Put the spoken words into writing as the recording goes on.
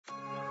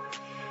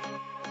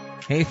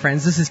Hey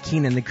friends, this is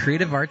Keenan, the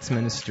Creative Arts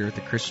Minister at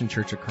the Christian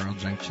Church of Carl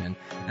Junction,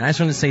 and I just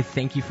want to say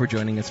thank you for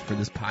joining us for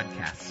this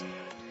podcast.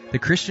 The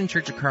Christian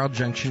Church of Carl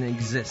Junction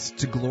exists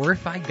to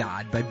glorify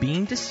God by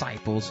being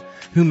disciples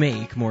who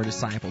make more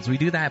disciples. We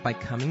do that by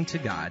coming to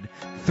God,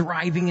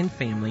 thriving in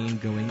family,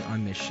 and going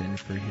on mission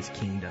for His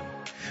kingdom.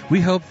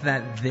 We hope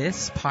that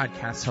this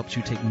podcast helps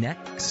you take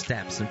next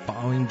steps in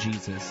following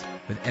Jesus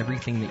with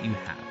everything that you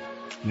have.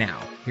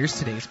 Now, here's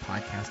today's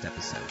podcast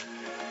episode.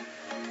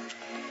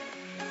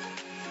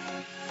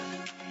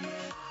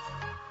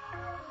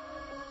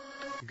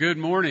 Good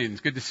morning.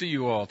 It's good to see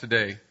you all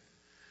today.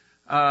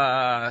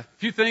 A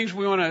few things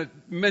we want to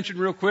mention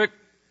real quick,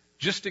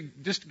 just to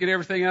get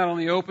everything out on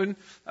the open.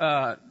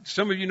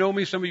 Some of you know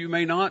me, some of you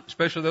may not,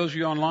 especially those of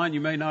you online. You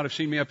may not have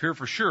seen me up here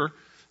for sure.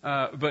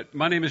 But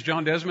my name is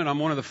John Desmond. I'm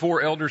one of the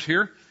 4 elders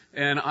here,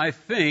 and I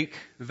think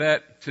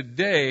that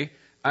today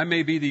I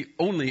may be the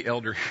only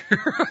elder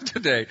here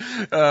today.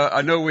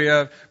 I know we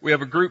have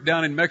a group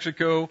down in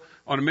Mexico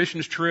on a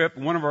missions trip.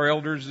 One of our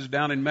elders is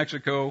down in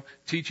Mexico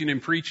teaching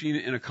and preaching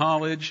in a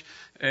college,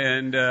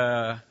 and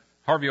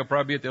Harvey will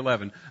probably be at the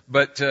 11.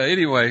 But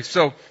anyway,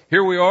 so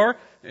here we are,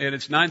 and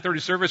it's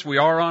 9:30 service. We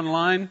are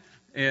online,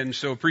 and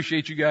so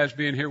appreciate you guys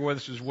being here with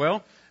us as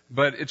well.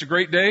 But it's a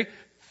great day.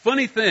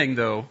 Funny thing,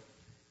 though,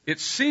 it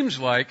seems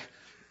like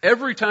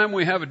every time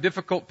we have a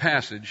difficult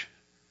passage,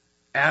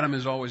 Adam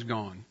is always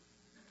gone.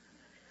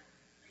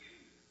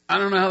 I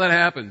don't know how that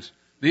happens.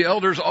 The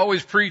elders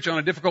always preach on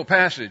a difficult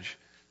passage.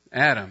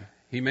 Adam,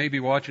 he may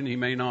be watching, he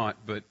may not,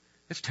 but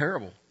it's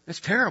terrible. It's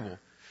terrible.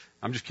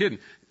 I'm just kidding,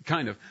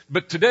 kind of.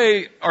 But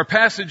today our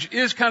passage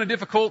is kind of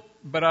difficult,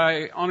 but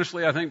I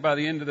think by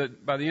the end of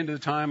the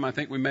time, I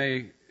think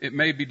it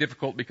may be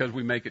difficult because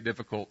we make it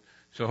difficult.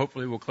 So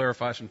hopefully we'll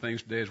clarify some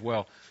things today as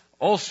well.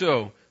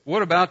 Also,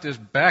 what about this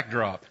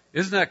backdrop?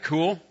 Isn't that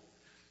cool?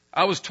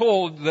 I was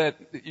told that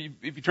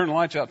if you turn the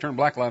lights out, turn a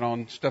black light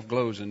on, stuff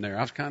glows in there.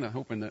 I was kind of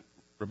hoping that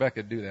Rebecca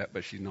would do that,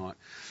 but she's not.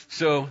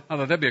 So I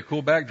thought that'd be a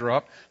cool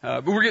backdrop.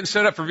 But we're getting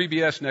set up for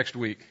VBS next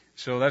week.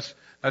 So that's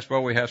why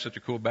we have such a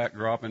cool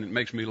backdrop, and it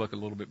makes me look a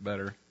little bit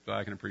better. So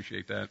I can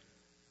appreciate that.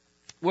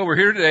 Well, we're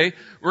here today.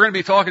 We're going to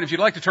be talking, if you'd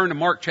like to turn to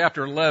Mark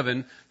chapter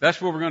 11, that's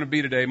where we're going to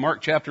be today,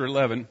 Mark chapter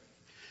 11.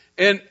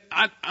 And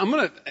I'm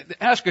going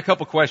to ask a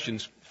couple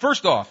questions.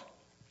 First off,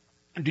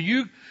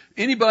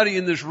 anybody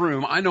in this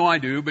room, I know I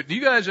do, but do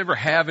you guys ever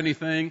have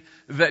anything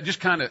that just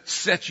kind of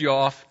sets you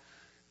off?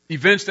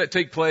 Events that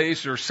take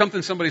place or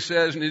something somebody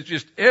says, and it's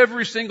just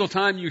every single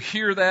time you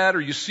hear that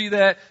or you see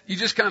that, you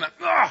just kind of,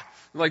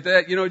 like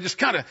that, just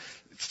kind of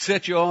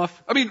set you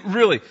off. I mean,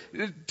 really,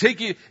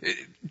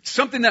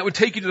 something that would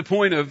take you to the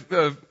point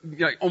of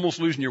almost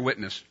losing your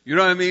witness. You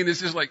know what I mean?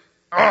 It's just like,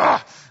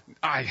 I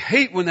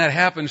hate when that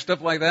happens,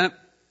 stuff like that.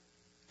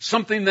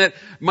 Something that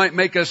might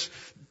make us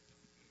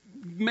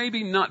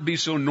maybe not be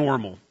so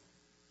normal.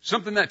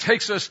 Something that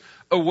takes us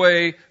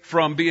away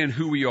from being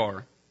who we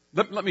are.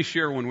 Let me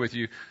share one with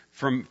you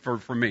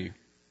for me.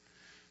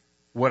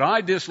 What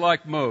I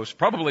dislike most,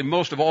 probably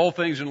most of all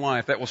things in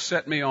life that will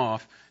set me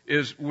off,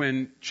 is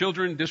when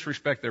children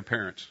disrespect their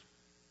parents.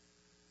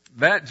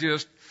 That it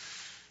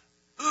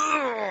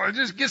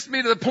just gets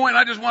me to the point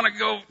I just want to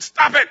go,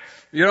 stop it!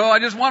 I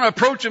just want to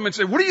approach them and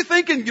say, what are you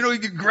thinking? You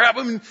can grab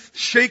them and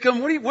shake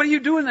them. What are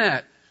you doing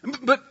that?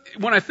 But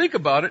when I think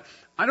about it,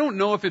 I don't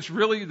know if it's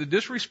really the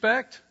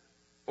disrespect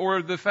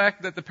or the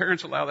fact that the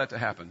parents allow that to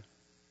happen.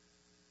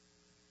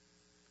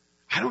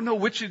 I don't know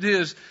which it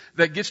is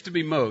that gets to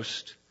me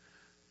most,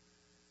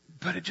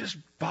 but it just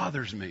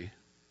bothers me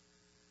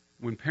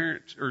when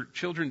parents or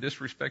children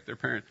disrespect their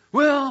parents.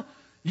 Well,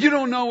 you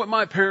don't know what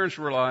my parents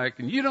were like,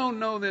 and you don't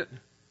know that.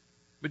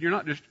 But you're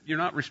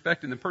not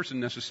respecting the person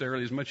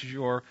necessarily as much as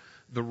you are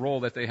the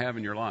role that they have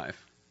in your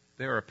life.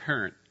 They are a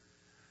parent,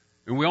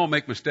 and we all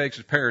make mistakes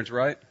as parents,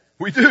 right?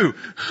 We do.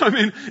 I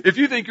mean, if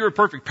you think you're a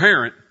perfect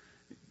parent,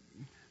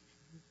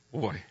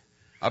 boy,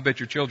 I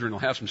bet your children will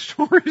have some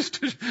stories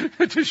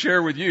to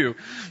share with you,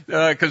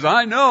 because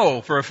I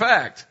know for a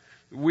fact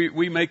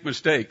we make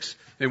mistakes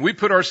and we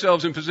put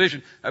ourselves in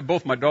position.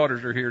 Both my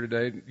daughters are here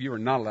today. You are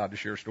not allowed to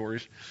share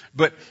stories,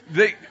 but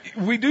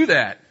we do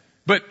that.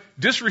 But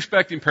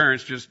disrespecting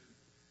parents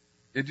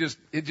it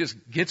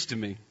just gets to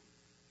me.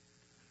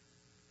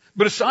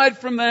 But aside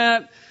from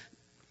that,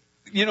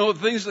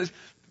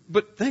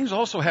 things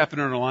also happen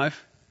in our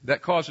life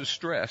that causes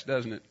stress,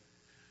 doesn't it?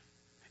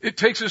 It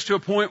takes us to a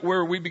point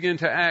where we begin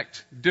to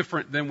act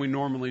different than we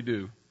normally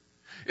do.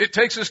 It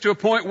takes us to a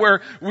point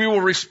where we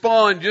will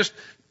respond just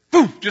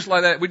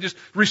like that. We just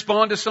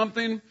respond to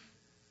something,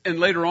 and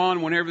later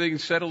on, when everything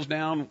settles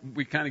down,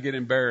 we kind of get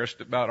embarrassed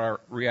about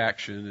our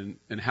reaction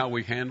and how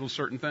we handle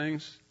certain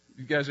things.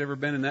 You guys ever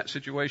been in that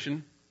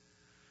situation?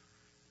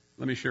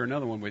 Let me share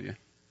another one with you.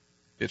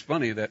 It's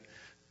funny that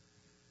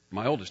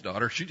my oldest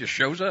daughter, she just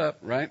shows up,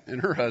 right?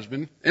 And her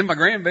husband, and my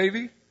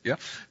grandbaby. Yeah,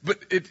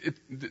 but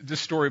this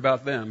story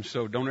about them,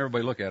 so don't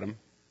everybody look at them.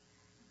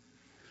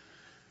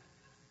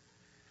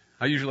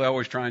 I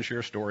always try and share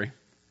a story.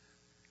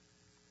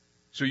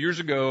 So years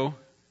ago,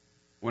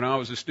 when I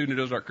was a student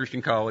at Ozark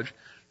Christian College,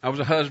 I was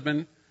a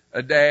husband,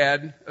 a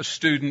dad, a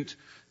student,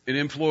 an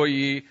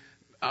employee.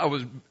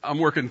 I'm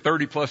working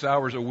 30 plus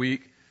hours a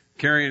week,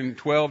 carrying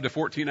 12 to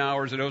 14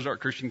 hours at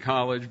Ozark Christian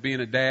College, being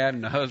a dad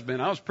and a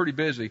husband. I was pretty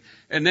busy.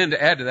 And then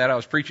to add to that, I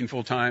was preaching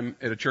full time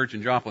at a church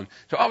in Joplin.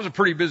 So I was a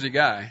pretty busy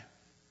guy.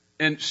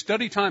 And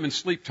study time and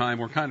sleep time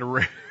were kind of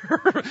rare,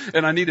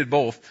 and I needed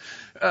both.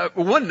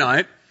 One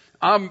night,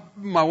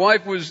 my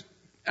wife was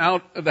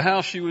out of the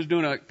house. She was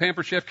doing a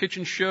Pampered Chef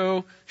kitchen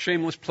show,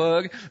 shameless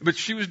plug, but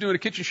she was doing a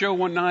kitchen show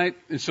one night,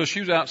 and so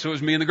she was out, so it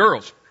was me and the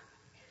girls.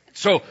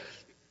 So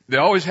they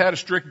always had a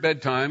strict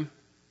bedtime,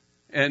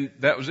 and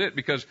that was it,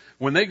 because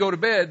when they go to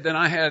bed, then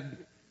I had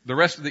the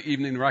rest of the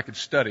evening where I could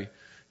study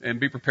and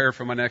be prepared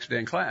for my next day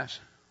in class.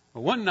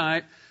 Well, one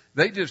night,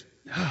 they just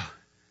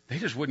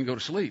wouldn't go to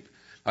sleep.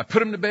 I put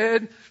them to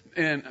bed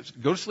and I said,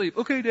 go to sleep.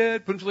 Okay,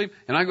 Dad, put them to sleep.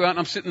 And I go out and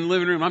I'm sitting in the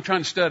living room. I'm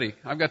trying to study.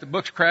 I've got the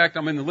books cracked.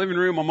 I'm in the living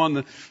room. I'm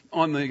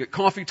on the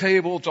coffee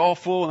table. It's all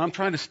full and I'm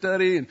trying to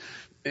study.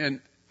 And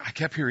I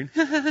kept hearing,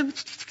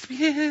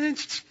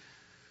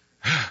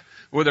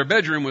 well, their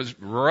bedroom was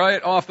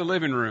right off the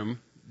living room.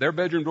 Their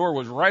bedroom door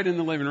was right in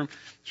the living room.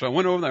 So I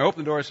went over there. I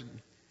opened the door. I said,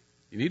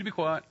 you need to be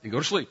quiet and go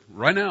to sleep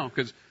right now,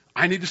 because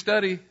I need to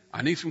study.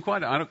 I need some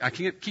quiet. I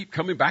can't keep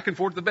coming back and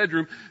forth to the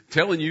bedroom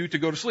telling you to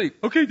go to sleep.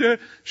 Okay, Dad.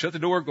 Shut the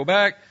door, go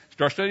back,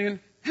 start studying.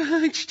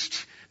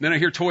 Then I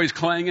hear toys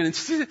clanging,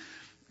 and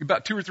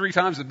about 2 or 3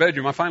 times in the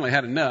bedroom, I finally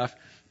had enough.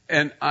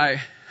 And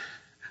I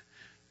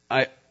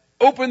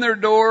opened their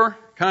door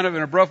kind of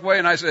in a abrupt way,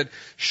 and I said,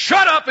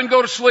 shut up and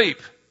go to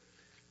sleep.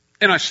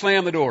 And I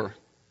slammed the door.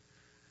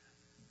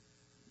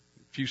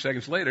 A few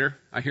seconds later,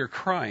 I hear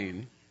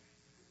crying.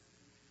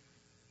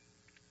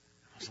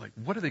 I was like,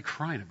 what are they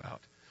crying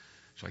about?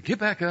 So I get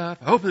back up,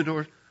 I open the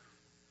door.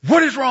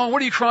 What is wrong?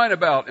 What are you crying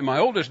about? And my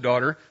oldest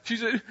daughter, she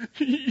said,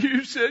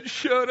 you said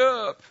shut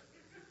up.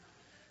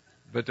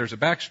 But there's a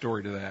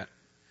backstory to that.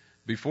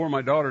 Before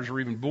my daughters were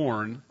even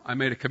born, I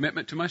made a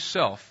commitment to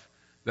myself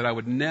that I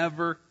would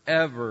never,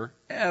 ever,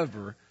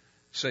 ever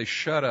say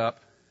shut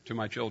up to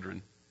my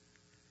children.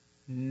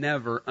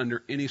 Never,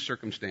 under any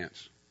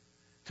circumstance.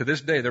 To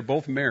this day, they're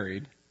both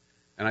married,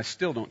 and I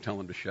still don't tell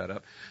them to shut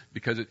up,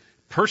 because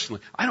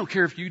personally, I don't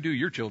care if you do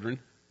your children.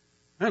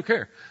 I don't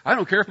care. I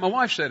don't care if my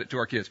wife said it to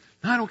our kids.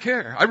 I don't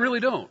care. I really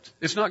don't.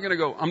 It's not going to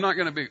go, I'm not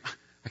going to be,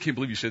 I can't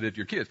believe you said that to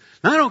your kids.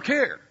 I don't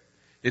care.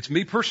 It's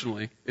me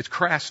personally. It's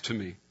crass to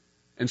me.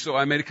 And so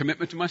I made a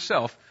commitment to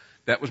myself.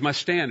 That was my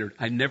standard.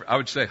 I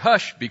would say,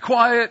 hush, be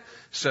quiet,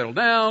 settle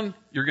down.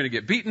 You're going to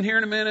get beaten here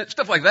in a minute.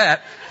 Stuff like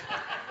that.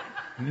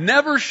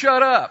 Never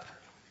shut up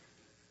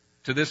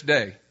to this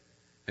day,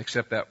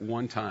 except that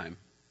one time,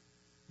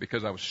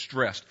 because I was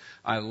stressed.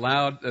 I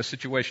allowed a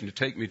situation to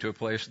take me to a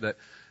place that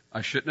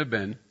I shouldn't have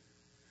been,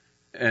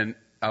 and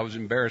I was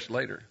embarrassed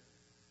later.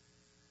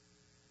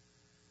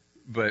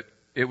 But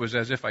it was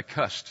as if I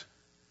cussed,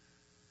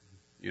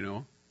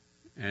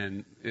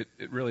 and it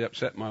really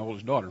upset my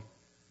oldest daughter.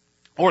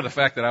 Or the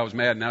fact that I was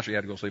mad and now she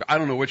had to go to sleep. I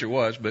don't know which it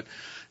was, but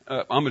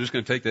I'm just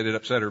going to take that it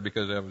upset her,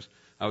 because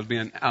I was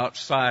being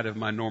outside of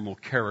my normal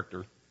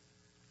character.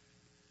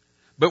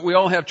 But we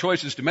all have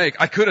choices to make.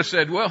 I could have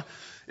said, well,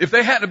 if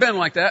they hadn't have been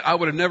like that, I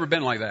would have never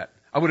been like that.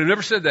 I would have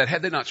never said that.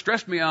 Had they not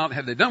stressed me out,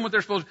 had they done what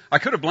they're supposed to, I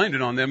could have blamed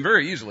it on them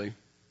very easily.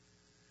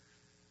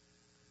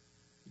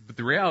 But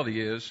the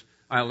reality is,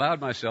 I allowed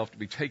myself to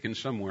be taken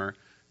somewhere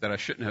that I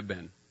shouldn't have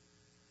been.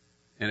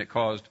 And it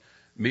caused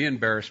me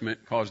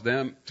embarrassment, caused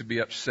them to be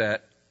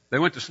upset. They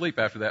went to sleep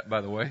after that,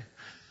 by the way.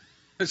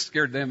 It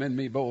scared them and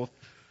me both.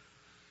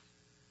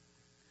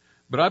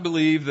 But I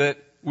believe that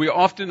we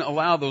often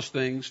allow those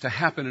things to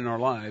happen in our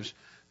lives.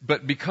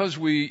 But because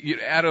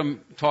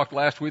Adam talked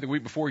last week, the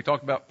week before, he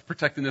talked about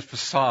protecting this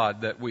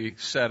facade that we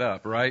set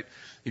up, right?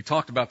 He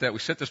talked about that. We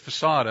set this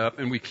facade up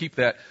and we keep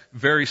that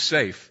very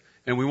safe.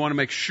 And we want to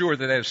make sure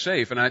that is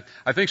safe. And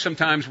I think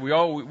sometimes we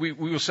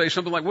will say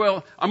something like,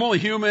 well, I'm only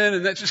human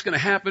and that's just going to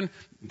happen.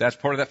 That's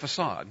part of that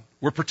facade.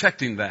 We're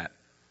protecting that,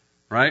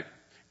 right?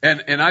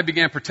 And I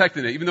began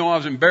protecting it. Even though I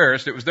was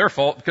embarrassed, it was their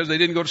fault because they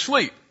didn't go to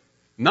sleep.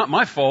 Not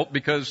my fault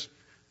because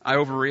I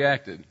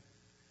overreacted.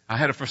 I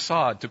had a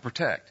facade to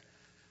protect.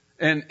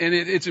 And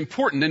it's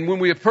important. And when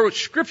we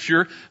approach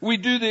Scripture, we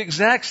do the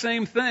exact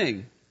same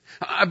thing.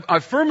 I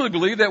firmly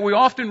believe that we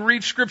often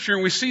read Scripture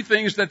and we see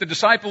things that the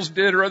disciples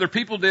did or other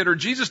people did or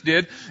Jesus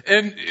did,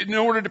 and in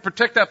order to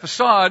protect that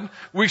facade,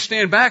 we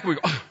stand back and we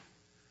go, oh,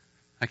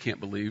 I can't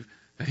believe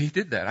that he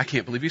did that. I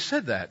can't believe he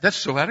said that. That's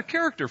so out of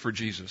character for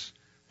Jesus.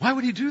 Why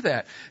would he do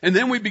that? And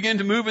then we begin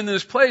to move into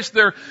this place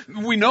there.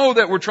 We know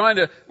that we're trying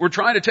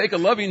to take a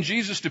loving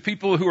Jesus to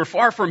people who are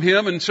far from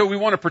him, and so we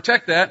want to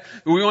protect that.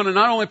 We want to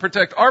not only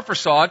protect our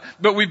facade,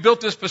 but we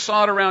built this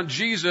facade around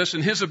Jesus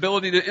and his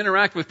ability to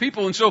interact with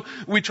people, and so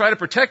we try to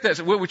protect that.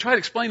 Well, we try to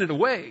explain it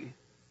away.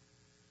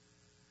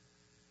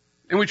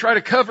 And we try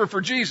to cover for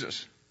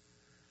Jesus.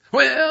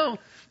 Well,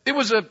 it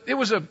was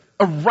a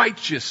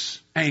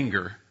righteous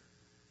anger.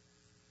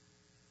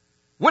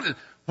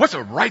 What's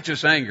a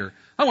righteous anger?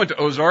 I went to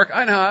Ozark.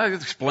 I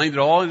explained it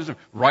all. It was a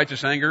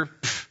righteous anger.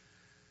 Pfft.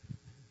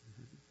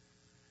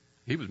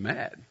 He was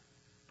mad.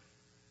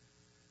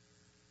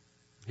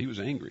 He was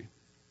angry.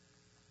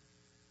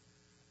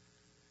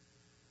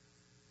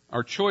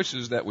 Our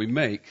choices that we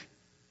make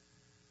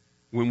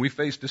when we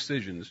face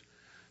decisions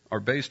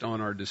are based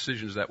on our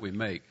decisions that we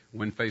make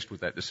when faced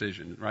with that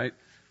decision, right?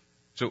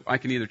 So I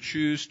can either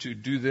choose to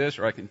do this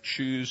or I can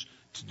choose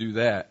to do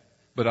that.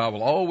 But I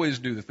will always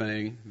do the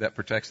thing that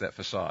protects that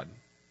facade.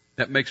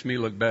 That makes me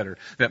look better.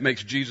 That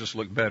makes Jesus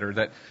look better.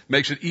 That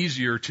makes it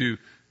easier to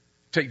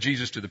take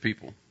Jesus to the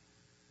people.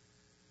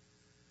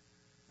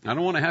 I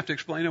don't want to have to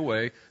explain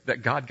away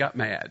that God got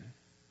mad.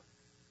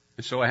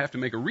 And so I have to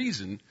make a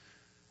reason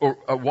or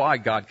why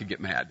God could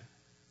get mad.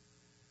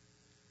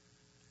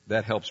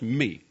 That helps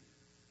me.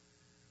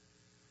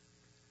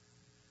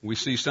 We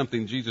see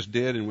something Jesus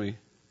did and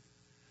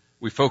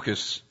we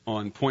focus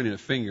on pointing a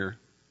finger.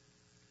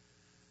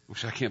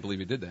 Which I can't believe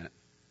he did that.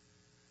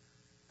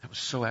 That was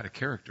so out of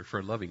character for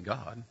a loving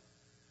God.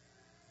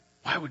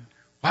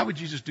 Why would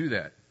Jesus do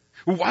that?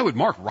 Well, why would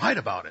Mark write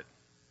about it?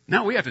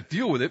 Now we have to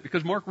deal with it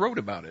because Mark wrote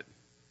about it.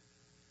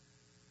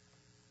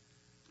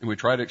 And we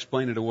try to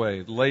explain it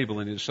away.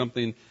 Labeling is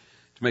something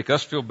to make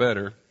us feel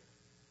better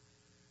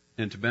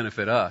and to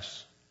benefit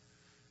us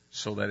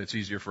so that it's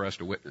easier for us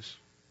to witness.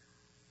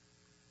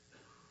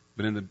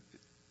 But in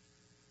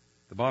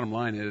the bottom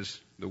line is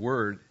the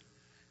word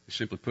is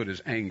simply put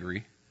as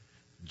angry.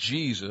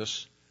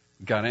 Jesus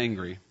got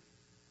angry.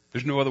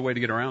 There's no other way to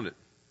get around it.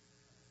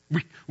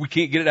 We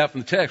can't get it out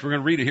from the text. We're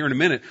going to read it here in a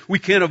minute. We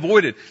can't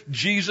avoid it.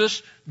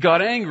 Jesus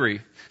got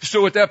angry.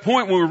 So at that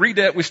point, when we read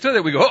that, we study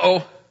that, we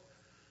go,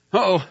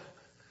 uh-oh.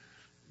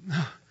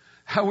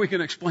 How are we going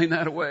to explain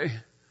that away?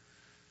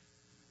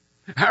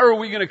 How are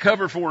we going to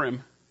cover for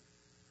him?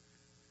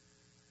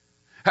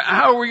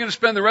 How are we going to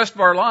spend the rest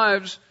of our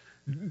lives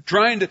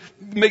trying to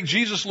make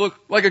Jesus look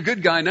like a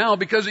good guy now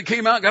because he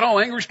came out, got all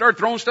angry, started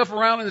throwing stuff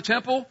around in the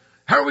temple?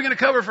 How are we going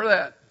to cover for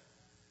that?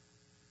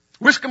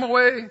 Whisk him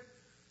away?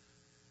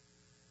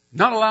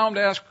 Not allow him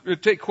to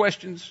take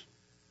questions?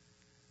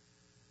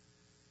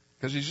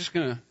 Because he's just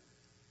going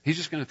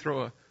to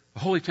throw a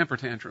holy temper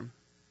tantrum.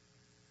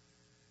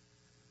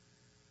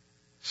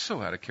 So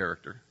out of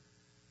character.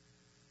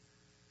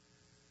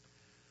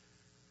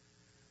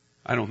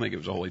 I don't think it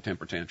was a holy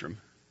temper tantrum.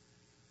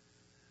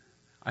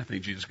 I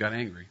think Jesus got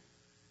angry.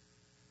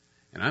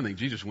 And I think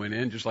Jesus went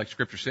in, just like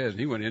Scripture says, and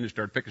he went in and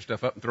started picking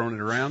stuff up and throwing it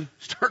around,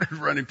 started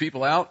running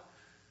people out.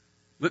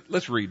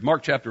 Let's read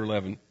Mark chapter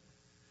 11,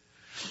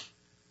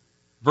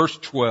 verse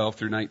 12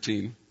 through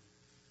 19.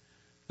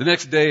 The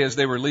next day, as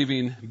they were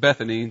leaving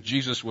Bethany,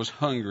 Jesus was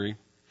hungry.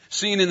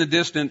 Seeing in the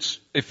distance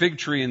a fig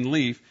tree in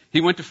leaf,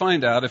 he went to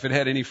find out if it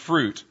had any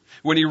fruit.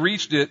 When he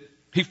reached it,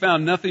 he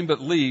found nothing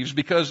but leaves,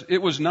 because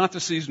it was not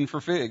the season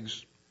for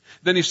figs.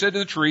 Then he said to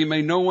the tree,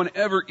 "May no one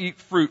ever eat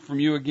fruit from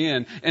you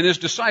again." And his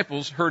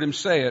disciples heard him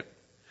say it.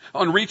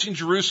 On reaching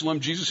Jerusalem,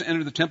 Jesus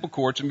entered the temple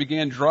courts and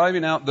began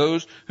driving out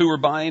those who were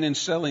buying and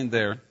selling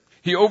there.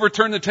 He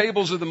overturned the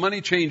tables of the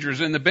money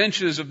changers and the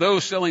benches of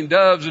those selling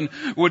doves, and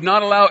would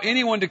not allow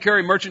anyone to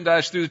carry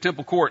merchandise through the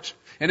temple courts.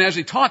 And as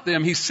he taught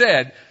them, he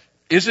said,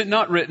 "Is it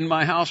not written,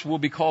 my house will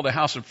be called a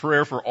house of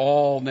prayer for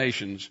all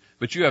nations,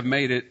 but you have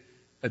made it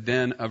a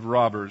den of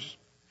robbers"?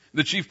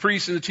 The chief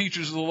priests and the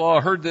teachers of the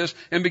law heard this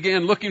and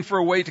began looking for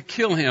a way to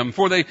kill him,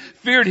 for they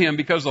feared him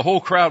because the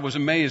whole crowd was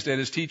amazed at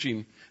his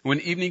teaching. When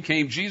evening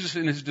came, Jesus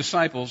and his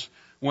disciples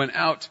went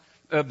out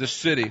of the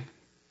city.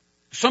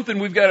 Something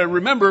we've got to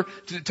remember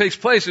takes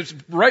place. It's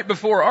right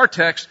before our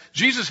text.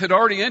 Jesus had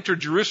already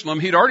entered Jerusalem.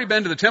 He'd already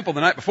been to the temple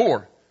the night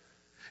before.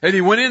 And he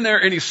went in there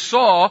and he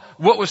saw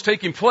what was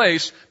taking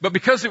place, but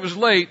because it was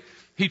late,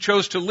 he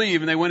chose to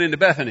leave and they went into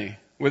Bethany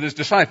with his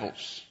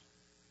disciples.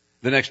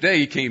 The next day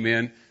he came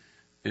in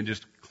and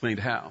just cleaned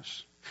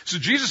house. So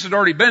Jesus had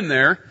already been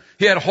there.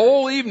 He had a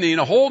whole evening,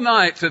 a whole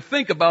night to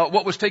think about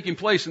what was taking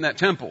place in that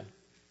temple.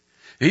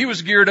 He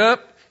was geared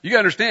up. You got to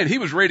understand, he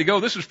was ready to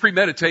go. This was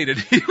premeditated.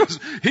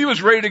 He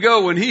was ready to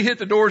go. When he hit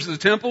the doors of the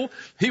temple,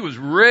 he was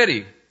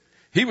ready.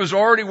 He was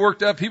already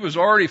worked up. He was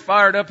already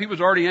fired up. He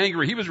was already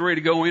angry. He was ready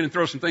to go in and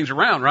throw some things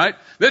around, right?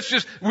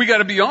 We got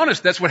to be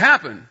honest. That's what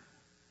happened.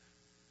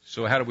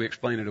 So how do we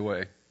explain it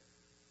away?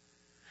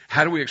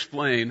 How do we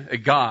explain a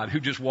God who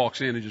just walks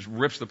in and just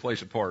rips the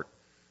place apart?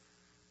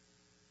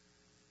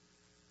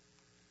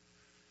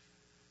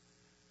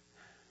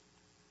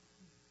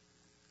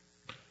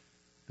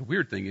 The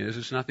weird thing is,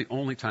 it's not the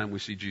only time we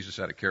see Jesus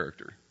out of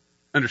character.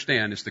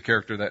 Understand, it's the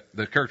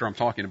character I'm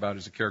talking about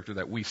is the character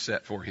that we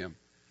set for him.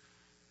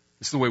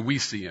 It's the way we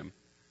see him.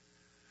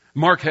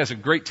 Mark has a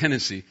great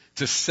tendency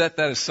to set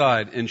that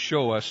aside and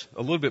show us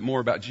a little bit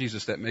more about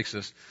Jesus that makes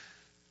us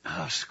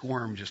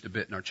squirm just a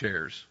bit in our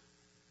chairs.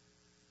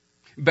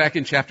 Back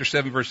in chapter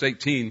 7, verse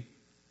 18,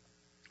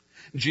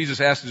 Jesus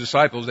asked his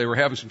disciples, they were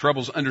having some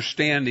troubles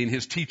understanding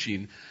his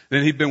teaching.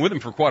 And he'd been with them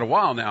for quite a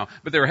while now,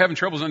 but they were having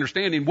troubles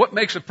understanding what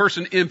makes a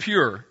person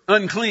impure,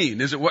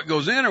 unclean. Is it what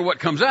goes in or what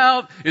comes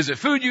out? Is it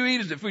food you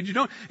eat? Is it food you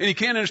don't? And he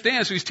can't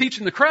understand, so he's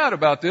teaching the crowd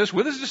about this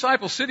with his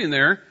disciples sitting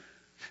there.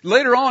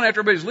 Later on,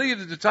 after everybody's leaving,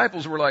 the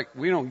disciples were like,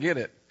 "We don't get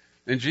it."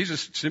 And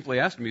Jesus simply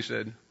asked him, he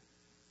said,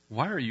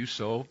 "Why are you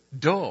so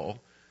dull?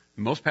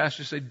 Most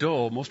passages say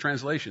dull, most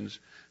translations,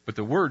 but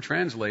the word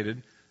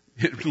translated,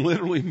 it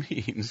literally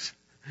means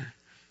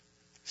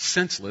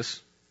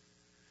senseless,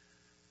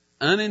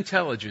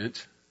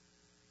 unintelligent,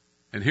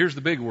 and here's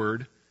the big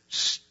word,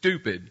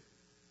 stupid.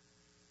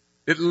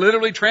 It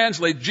literally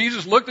translates,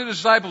 Jesus looked at his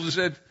disciples and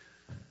said,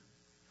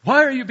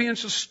 why are you being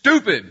so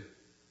stupid?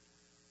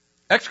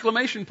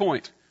 Exclamation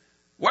point.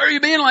 Why are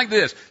you being like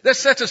this? That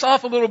sets us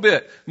off a little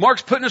bit.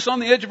 Mark's putting us on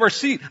the edge of our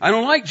seat. I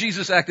don't like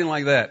Jesus acting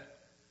like that.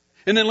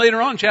 And then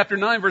later on, chapter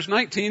 9, verse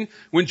 19,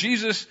 when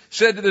Jesus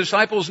said to the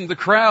disciples and the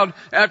crowd,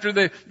 after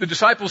the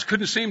disciples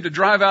couldn't seem to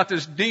drive out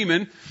this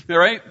demon,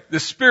 right, the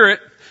spirit,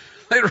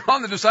 later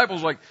on the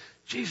disciples were like,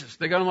 Jesus,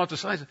 they got him off the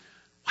side.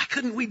 Why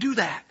couldn't we do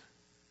that?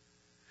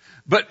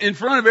 But in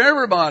front of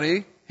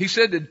everybody, he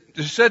said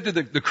to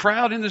the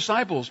crowd and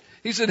disciples,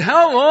 he said,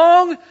 how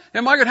long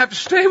am I going to have to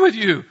stay with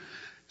you?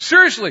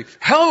 Seriously,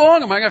 how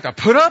long am I going to have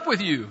to put up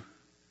with you?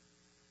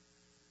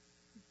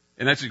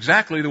 And that's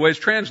exactly the way it's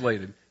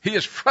translated. He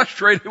is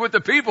frustrated with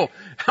the people.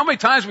 How many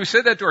times have we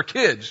said that to our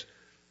kids?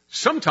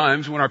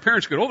 Sometimes when our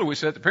parents get older, we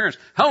say that to parents,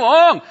 how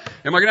long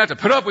am I going to have to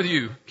put up with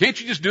you? Can't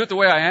you just do it the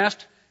way I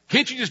asked?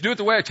 Can't you just do it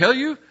the way I tell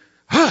you?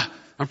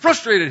 I'm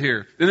frustrated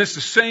here. And it's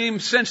the same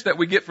sense that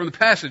we get from the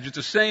passage. It's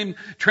the same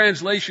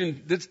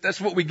translation. That's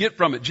what we get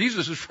from it.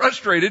 Jesus is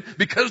frustrated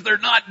because they're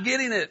not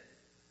getting it.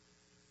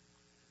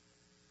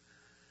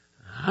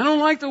 I don't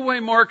like the way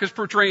Mark is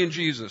portraying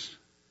Jesus.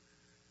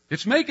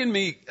 It's making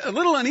me a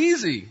little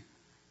uneasy.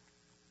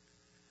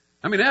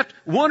 I mean, after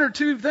one or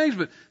two things,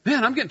 but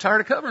man, I'm getting tired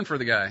of covering for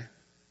the guy.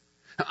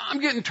 I'm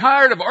getting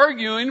tired of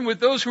arguing with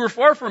those who are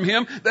far from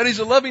him that he's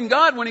a loving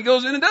God when he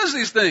goes in and does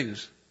these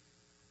things.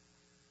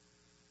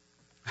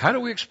 How do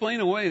we explain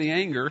away the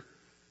anger,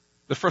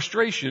 the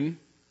frustration,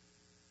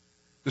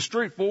 the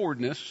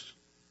straightforwardness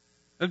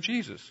of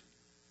Jesus?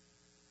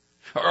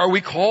 Are we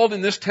called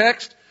in this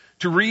text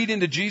to read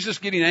into Jesus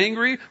getting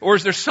angry, or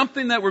is there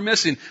something that we're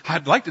missing?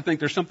 I'd like to think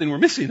there's something we're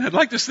missing. I'd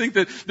like to think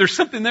that there's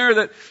something there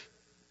that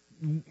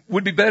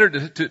would be better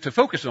to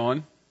focus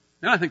on.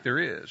 And I think there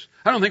is.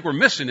 I don't think we're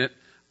missing it.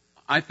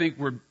 I think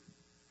we're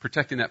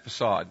protecting that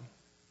facade.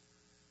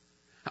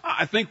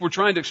 I think we're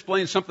trying to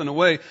explain something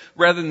away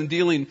rather than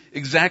dealing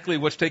exactly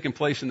what's taking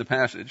place in the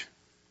passage.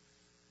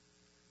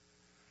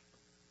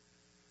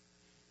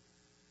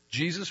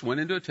 Jesus went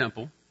into a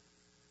temple,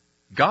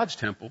 God's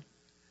temple,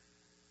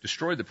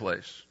 destroyed the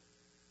place,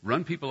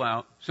 run people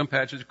out, some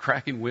patches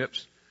cracking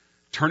whips,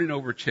 turning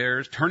over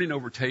chairs, turning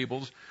over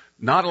tables,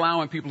 not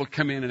allowing people to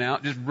come in and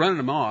out, just running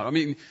them off. I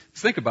mean,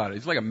 think about it.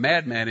 It's like a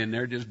madman in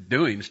there just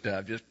doing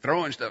stuff, just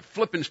throwing stuff,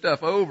 flipping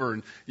stuff over.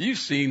 And you've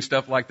seen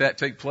stuff like that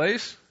take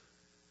place.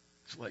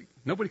 It's like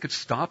nobody could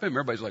stop him.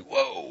 Everybody's like,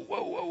 whoa,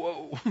 whoa,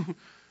 whoa, whoa.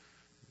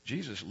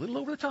 Jesus, a little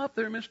over the top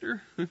there,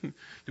 mister.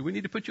 Do we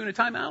need to put you in a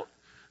timeout?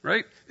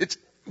 Right? It's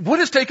what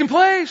has taken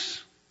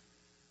place?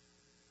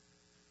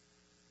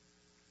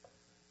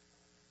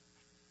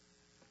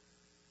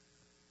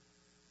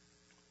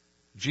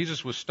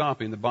 Jesus was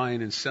stopping the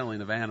buying and selling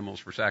of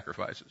animals for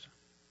sacrifices.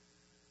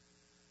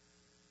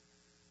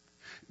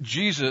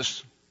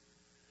 Jesus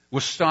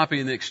was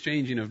stopping the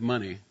exchanging of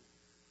money.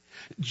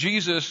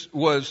 Jesus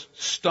was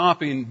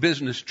stopping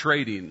business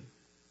trading.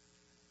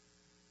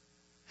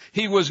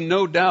 He was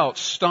no doubt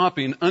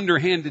stopping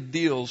underhanded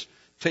deals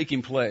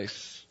taking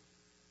place.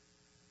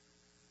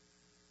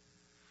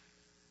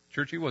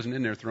 Church, he wasn't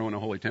in there throwing a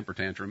holy temper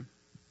tantrum.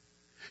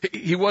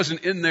 He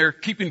wasn't in there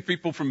keeping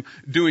people from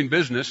doing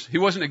business. He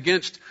wasn't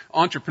against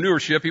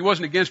entrepreneurship. He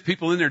wasn't against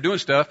people in there doing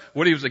stuff.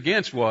 What he was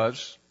against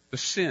was the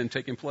sin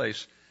taking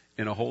place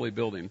in a holy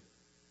building.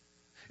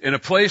 In a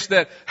place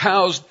that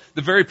housed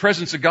the very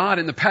presence of God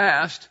in the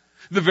past,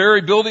 the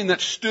very building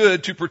that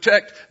stood to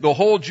protect the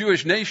whole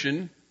Jewish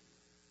nation,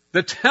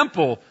 the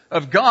temple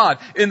of God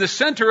in the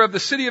center of the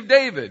city of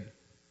David.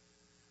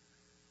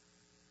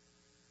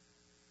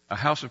 A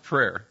house of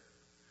prayer,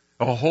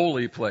 a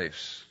holy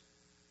place.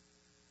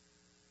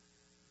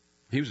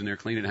 He was in there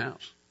cleaning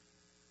house.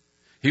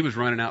 He was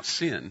running out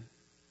sin.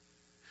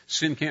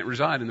 Sin can't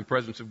reside in the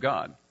presence of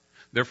God.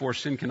 Therefore,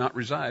 sin cannot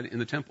reside in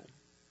the temple.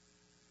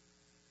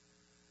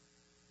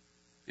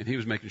 And he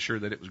was making sure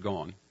that it was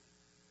gone.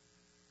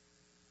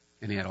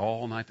 And he had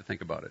all night to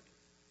think about it.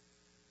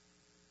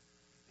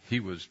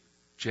 He was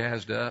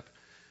jazzed up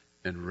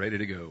and ready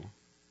to go.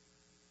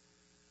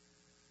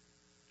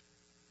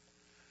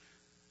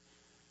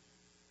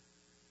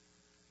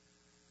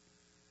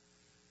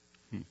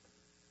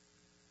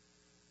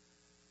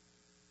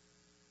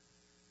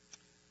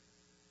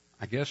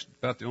 I guess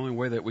about the only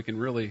way that we can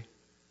really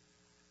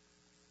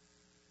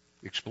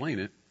explain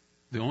it,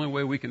 the only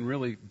way we can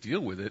really deal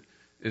with it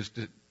is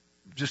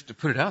to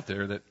put it out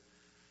there that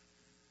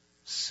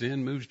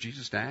sin moves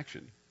Jesus to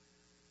action.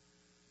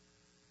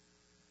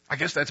 I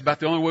guess that's about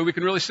the only way we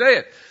can really say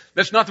it.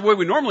 That's not the way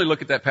we normally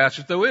look at that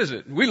passage, though, is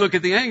it? We look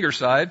at the anger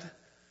side,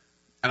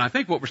 and I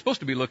think what we're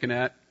supposed to be looking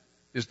at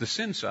is the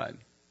sin side.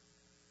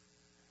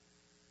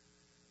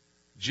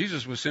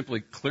 Jesus was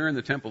simply clearing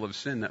the temple of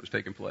sin that was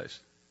taking place.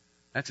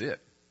 That's it.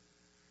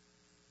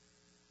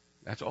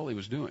 That's all he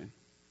was doing.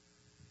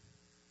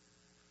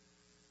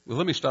 Well,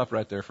 let me stop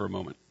right there for a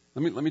moment.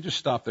 Let me just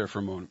stop there for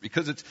a moment,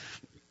 because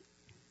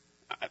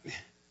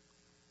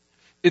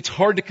it's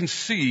hard to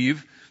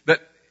conceive that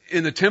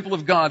in the temple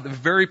of God, the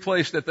very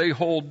place that they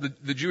hold,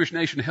 the Jewish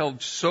nation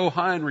held so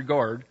high in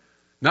regard,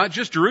 not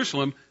just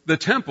Jerusalem, the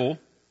temple,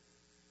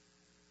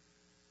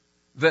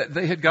 that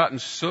they had gotten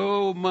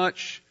so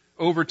much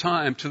over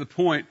time to the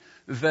point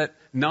that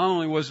not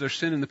only was there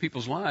sin in the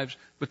people's lives,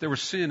 but there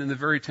was sin in the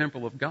very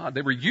temple of God.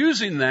 They were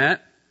using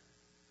that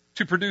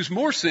to produce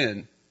more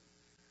sin.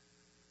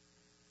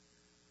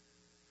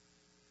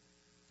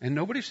 And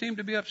nobody seemed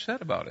to be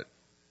upset about it.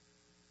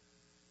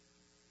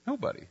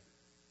 Nobody.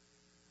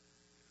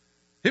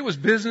 It was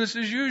business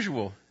as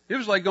usual. It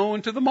was like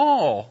going to the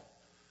mall.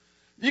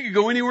 You could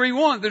go anywhere you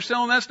want. They're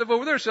selling that stuff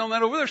over there, selling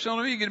that over there,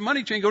 selling it. You get a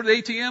money chain, go to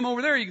the ATM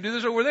over there. You can do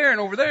this over there and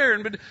over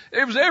there. But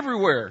it was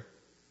everywhere.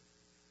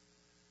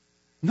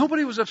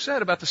 Nobody was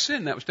upset about the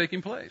sin that was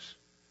taking place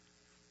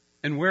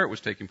and where it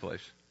was taking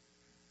place.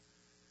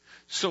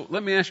 So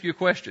let me ask you a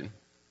question.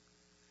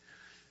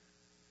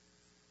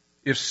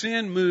 If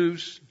sin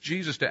moves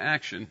Jesus to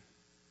action,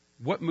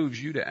 what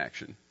moves you to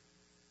action?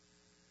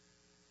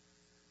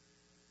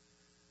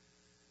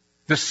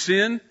 Does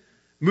sin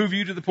move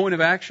you to the point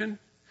of action?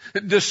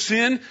 Does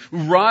sin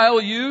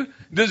rile you?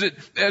 Does it,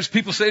 as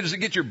people say, does it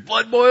get your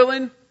blood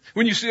boiling?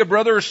 When you see a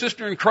brother or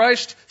sister in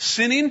Christ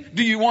sinning,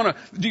 do you want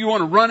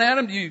to run at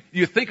them? Do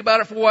you think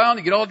about it for a while and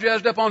you get all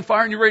jazzed up on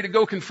fire and you're ready to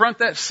go confront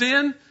that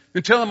sin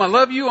and tell them, I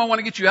love you, I want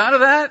to get you out of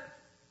that?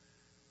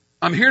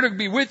 I'm here to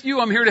be with you,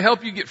 I'm here to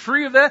help you get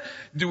free of that.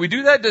 Do we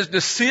do that?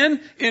 Does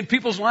sin in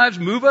people's lives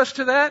move us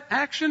to that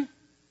action?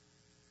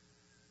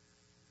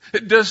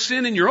 Does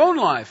sin in your own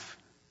life?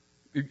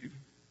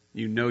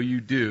 You know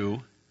you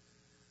do.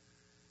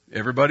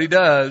 Everybody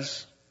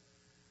does.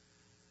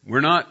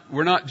 We're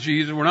not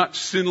Jesus. We're not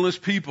sinless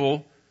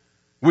people.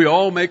 We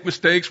all make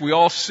mistakes. We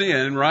all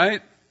sin,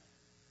 right?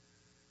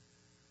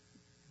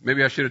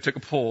 Maybe I should have took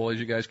a poll as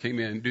you guys came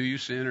in. Do you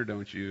sin or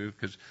don't you?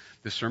 Because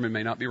this sermon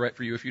may not be right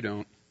for you if you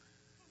don't.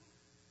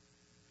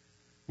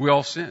 We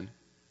all sin.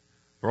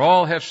 We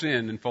all have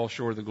sinned and fall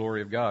short of the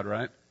glory of God,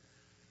 right?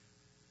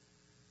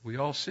 We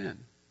all sin.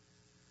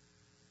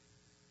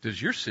 Does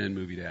your sin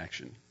move you to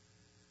action?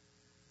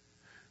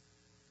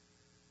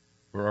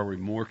 Or are we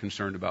more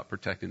concerned about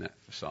protecting that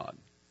facade?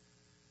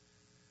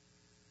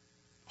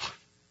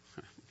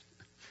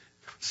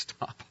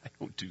 Stop. I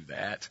don't do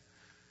that.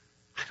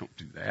 I don't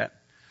do that.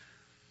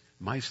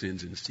 My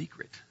sin's in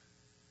secret.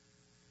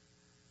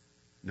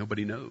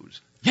 Nobody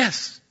knows.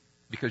 Yes,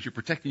 because you're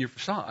protecting your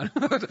facade.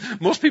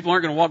 Most people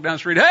aren't going to walk down the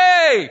street,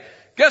 hey,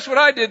 guess what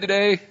I did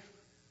today?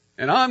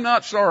 And I'm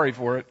not sorry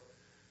for it.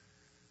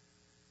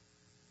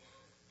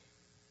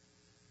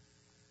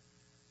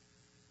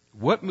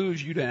 What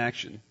moves you to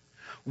action?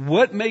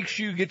 What makes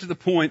you get to the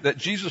point that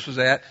Jesus was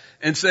at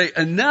and say,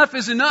 enough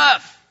is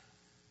enough?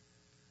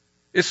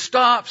 It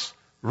stops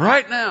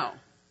right now.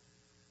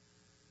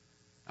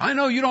 I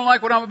know you don't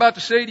like what I'm about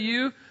to say to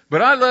you,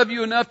 but I love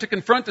you enough to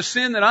confront the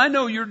sin that I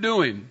know you're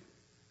doing.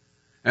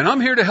 And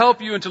I'm here to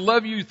help you and to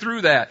love you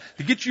through that,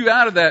 to get you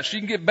out of that so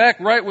you can get back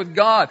right with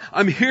God.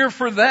 I'm here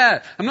for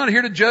that. I'm not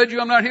here to judge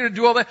you. I'm not here to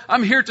do all that.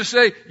 I'm here to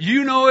say,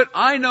 you know it,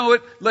 I know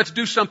it, let's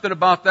do something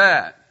about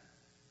that.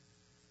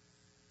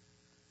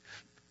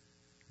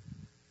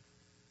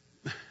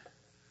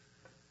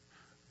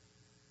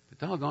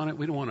 Doggone it,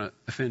 we don't want to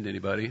offend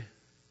anybody.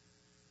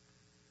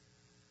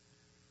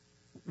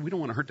 We don't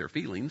want to hurt their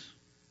feelings.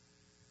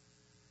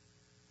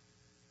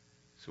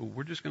 So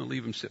we're just going to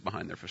leave them sit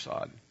behind their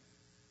facade.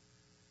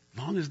 As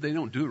long as they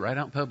don't do it right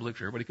out in public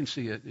so everybody can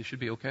see it, it should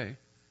be okay.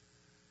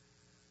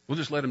 We'll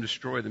just let them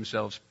destroy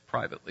themselves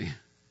privately.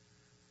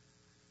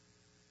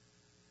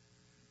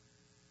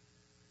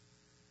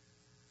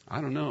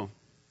 I don't know.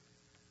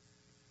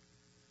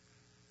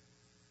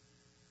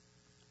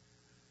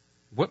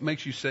 What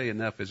makes you say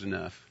enough is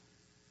enough?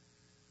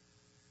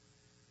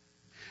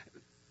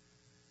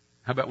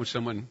 How about when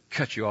someone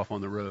cuts you off on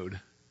the road?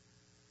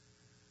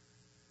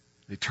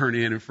 They turn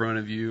in front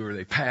of you or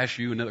they pass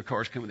you, another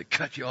car's coming, they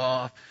cut you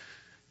off,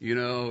 and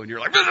you're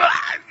like,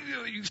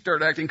 you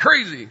start acting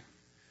crazy.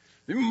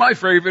 My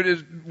favorite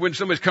is when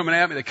somebody's coming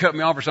at me, they cut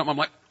me off or something, I'm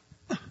like,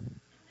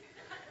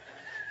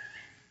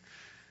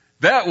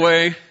 that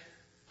way,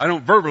 I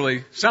don't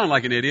verbally sound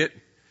like an idiot.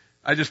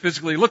 I just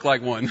physically look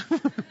like one.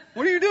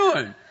 What are you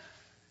doing?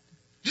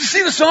 Did you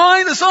see the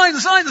sign? The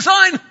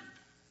sign!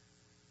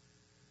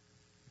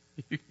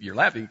 You're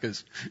laughing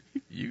because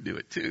you do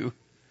it too.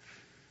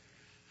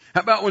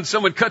 How about when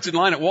someone cuts in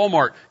line at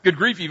Walmart? Good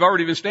grief, you've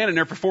already been standing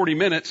there for 40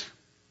 minutes.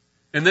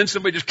 And then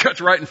somebody just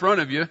cuts right in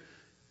front of you.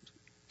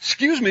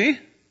 Excuse me.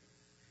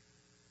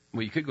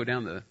 Well, you could go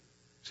down the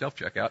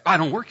self-checkout. I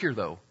don't work here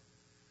though.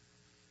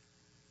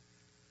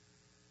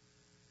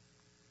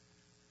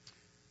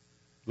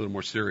 A little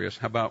more serious.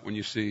 How about when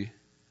you see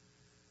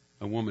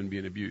a woman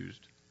being abused?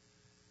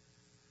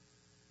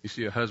 You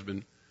see a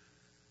husband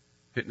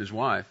hitting his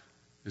wife.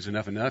 Is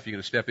enough enough? You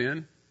going to step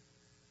in?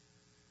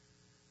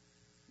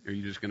 Or are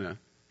you just going to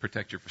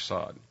protect your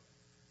facade?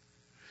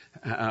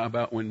 How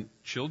about when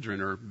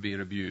children are being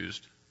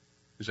abused?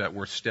 Is that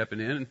worth stepping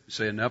in and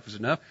say enough is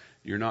enough?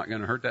 You're not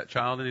going to hurt that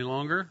child any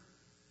longer?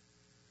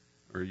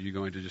 Or are you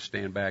going to just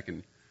stand back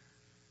and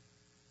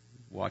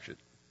watch it?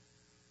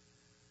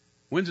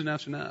 When's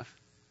enough's enough?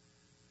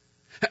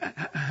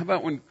 How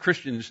about when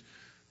Christians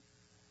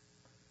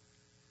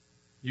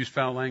use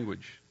foul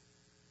language,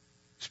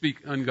 speak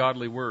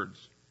ungodly words,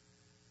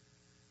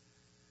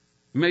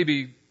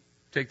 maybe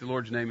take the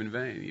Lord's name in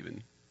vain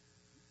even?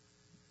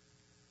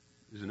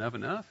 Is enough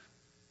enough?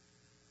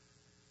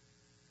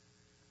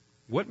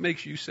 What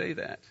makes you say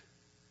that?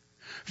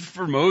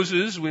 For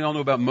Moses, we all know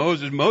about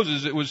Moses.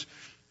 Moses, it was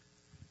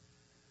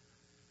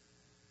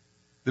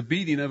the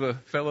beating of a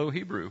fellow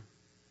Hebrew.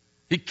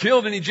 He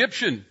killed an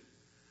Egyptian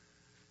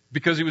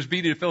because he was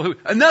beating a fellow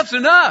Hebrew. Enough's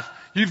enough.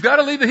 You've got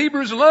to leave the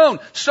Hebrews alone.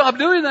 Stop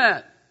doing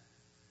that.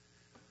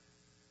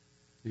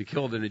 He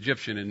killed an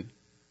Egyptian and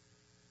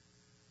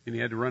he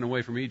had to run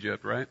away from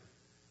Egypt, right?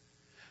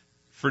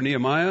 For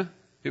Nehemiah,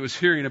 it was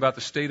hearing about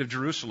the state of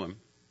Jerusalem.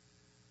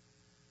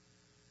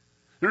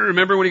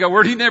 Remember when he got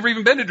word? He'd never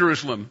even been to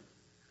Jerusalem.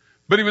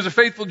 But he was a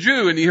faithful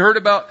Jew, and he heard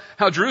about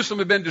how Jerusalem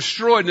had been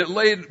destroyed and it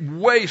laid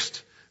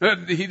waste.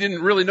 He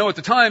didn't really know at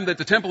the time that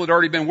the temple had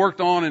already been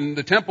worked on and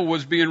the temple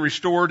was being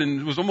restored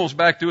and was almost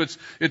back to its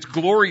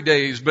glory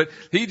days. But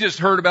he just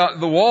heard about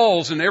the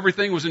walls and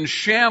everything was in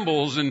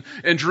shambles and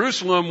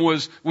Jerusalem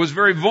was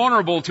very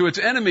vulnerable to its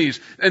enemies.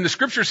 And the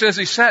scripture says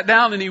he sat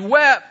down and he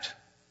wept.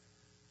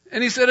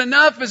 And he said,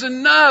 enough is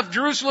enough.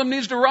 Jerusalem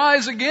needs to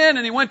rise again.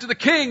 And he went to the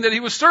king that he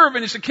was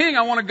serving. He said, King,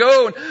 I want to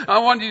go and I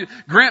want you to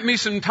grant me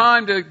some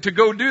time to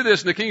go do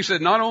this. And the king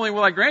said, not only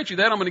will I grant you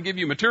that, I'm going to give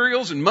you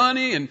materials and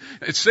money and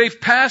it's safe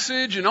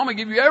passage and I'm going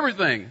to give you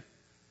everything.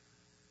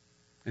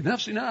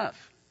 Enough's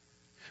enough.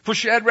 For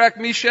Shadrach,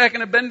 Meshach,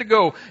 and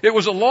Abednego, it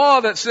was a law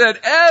that said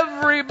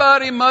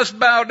everybody must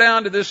bow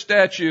down to this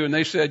statue. And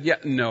they said, yeah,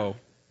 no.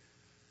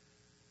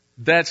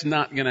 That's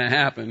not going to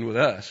happen with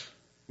us.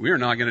 We're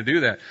not going to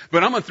do that.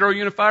 But I'm going to throw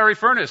you in a fiery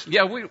furnace.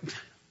 Yeah,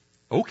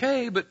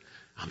 okay, but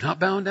I'm not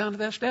bowing down to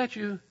that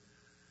statue.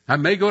 I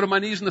may go to my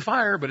knees in the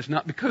fire, but it's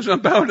not because I'm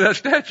bound to that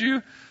statue.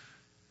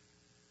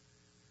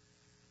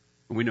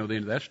 And we know the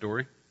end of that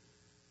story.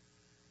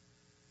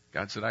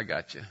 God said, I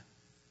got you.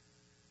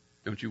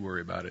 Don't you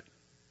worry about it.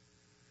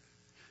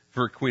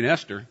 For Queen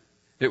Esther,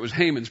 it was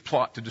Haman's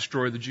plot to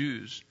destroy the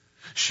Jews.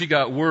 She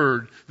got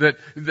word that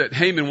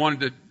Haman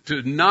wanted to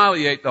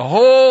annihilate the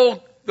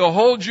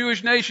whole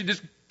Jewish nation,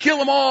 just kill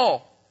them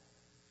all.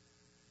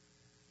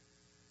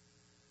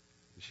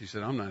 She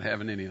said, I'm not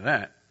having any of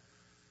that.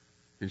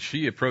 And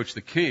she approached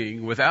the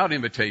king without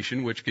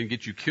invitation, which can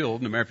get you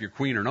killed, no matter if you're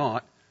queen or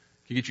not.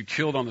 Can get you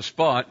killed on the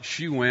spot.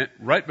 She went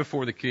right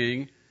before the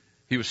king.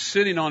 He was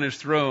sitting on his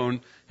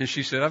throne, and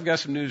she said, I've got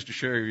some news to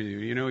share with you.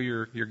 You know,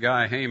 your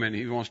guy Haman,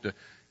 he wants to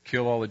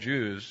kill all the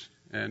Jews.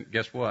 And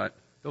guess what?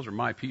 Those are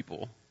my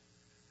people.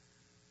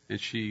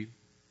 And she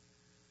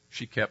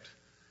kept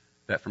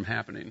that from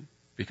happening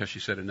because she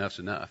said enough's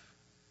enough.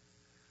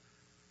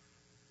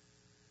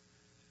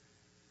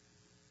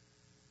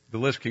 The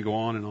list can go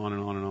on and on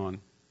and on and on.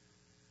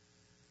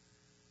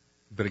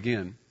 But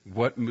again,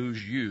 what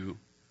moves you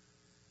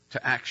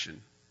to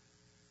action?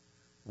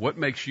 What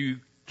makes you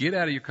get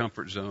out of your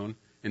comfort zone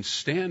and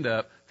stand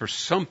up for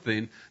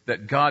something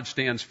that God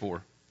stands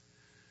for?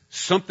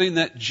 Something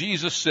that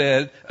Jesus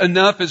said,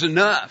 enough is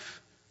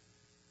enough.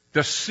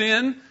 Does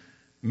sin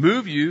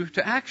move you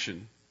to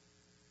action?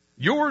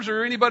 Yours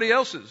or anybody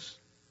else's?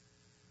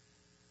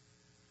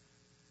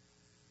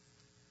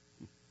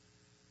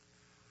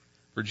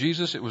 For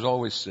Jesus, it was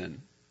always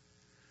sin.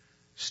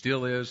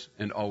 Still is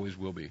and always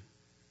will be.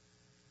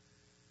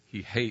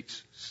 He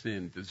hates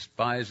sin,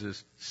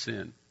 despises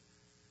sin.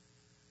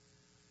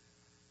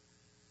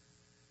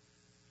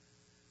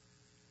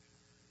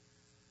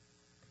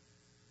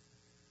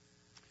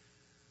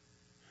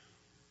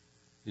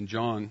 In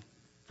 1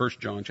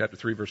 John chapter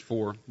 3, verse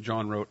 4,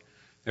 John wrote,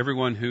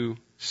 everyone who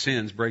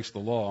sins breaks the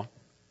law.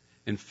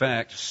 In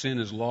fact, sin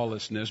is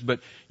lawlessness, but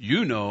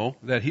you know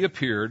that he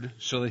appeared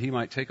so that he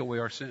might take away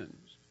our sins.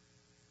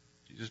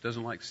 Jesus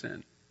doesn't like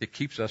sin. It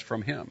keeps us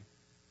from him.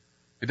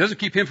 It doesn't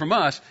keep him from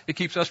us. It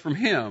keeps us from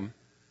him.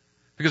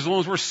 Because as long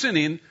as we're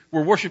sinning,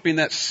 we're worshiping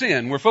that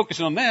sin. We're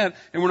focusing on that,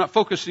 and we're not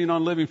focusing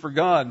on living for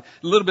God.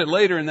 A little bit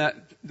later in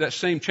that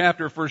same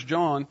chapter of 1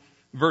 John,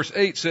 verse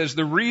 8 says,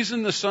 the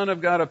reason the Son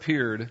of God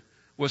appeared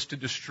was to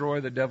destroy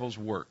the devil's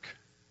work.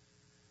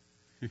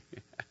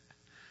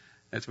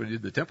 That's what he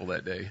did in the temple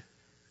that day.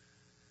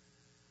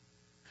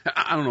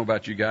 I don't know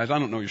about you guys. I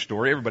don't know your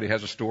story. Everybody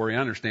has a story. I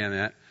understand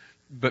that.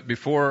 But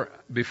before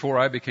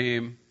I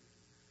became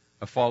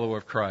a follower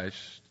of Christ,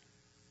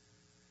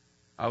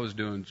 I was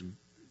doing some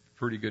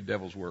pretty good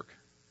devil's work.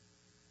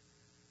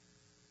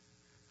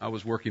 I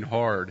was working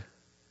hard,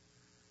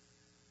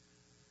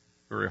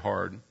 very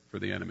hard for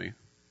the enemy.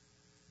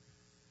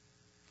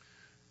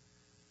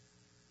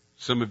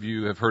 Some of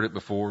you have heard it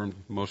before, and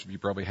most of you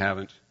probably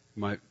haven't.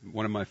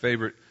 One of my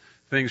favorite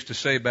things to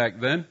say back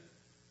then,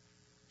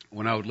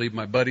 when I would leave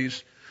my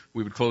buddies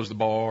we would close the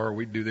bar, or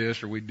we'd do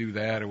this, or we'd do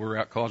that, or we were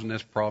out causing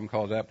this problem,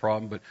 cause that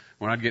problem. But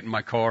when I'd get in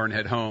my car and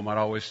head home, I'd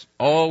always,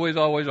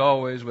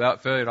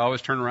 without fail, I'd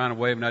always turn around and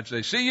wave, and I'd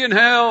say, "See you in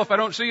hell if I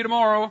don't see you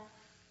tomorrow."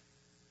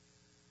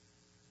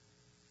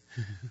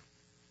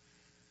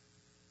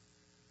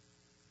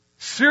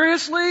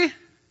 Seriously?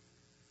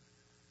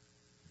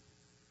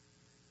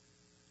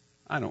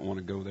 I don't want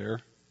to go there.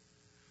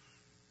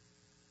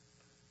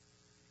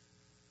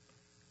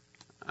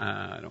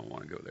 I don't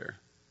want to go there.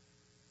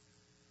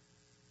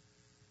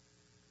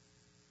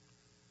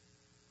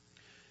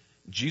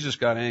 Jesus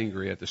got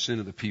angry at the sin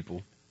of the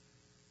people.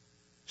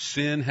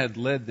 Sin had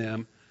led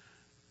them,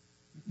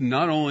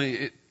 not only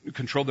it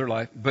controlled their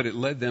life, but it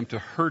led them to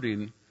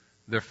hurting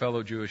their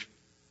fellow Jewish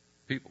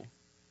people.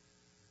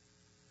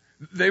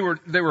 They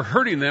were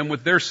hurting them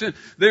with their sin.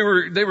 They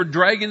were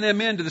dragging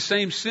them into the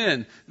same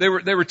sin. They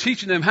were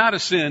teaching them how to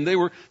sin. They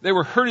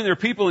were hurting their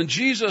people, and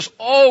Jesus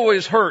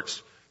always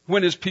hurts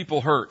when his people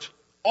hurt.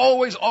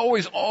 Always,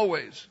 always,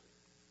 always.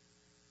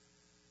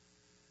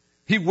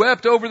 He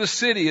wept over the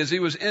city as he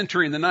was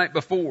entering the night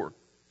before.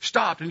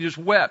 Stopped and just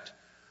wept.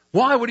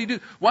 Why would he do?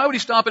 Why would he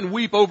stop and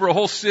weep over a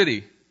whole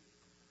city?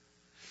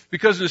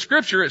 Because in the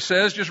scripture it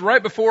says, just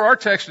right before our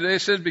text today,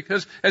 it says,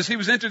 because as he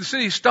was entering the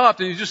city, he stopped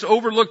and he just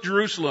overlooked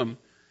Jerusalem.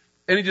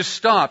 And he just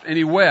stopped and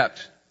he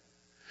wept.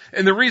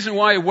 And the reason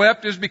why he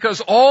wept is because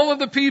all of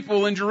the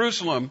people in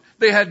Jerusalem,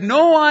 they had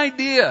no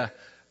idea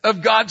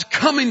of God's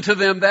coming to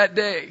them that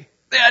day.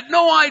 They had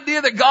no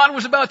idea that God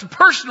was about to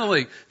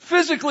personally,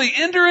 physically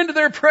enter into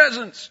their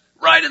presence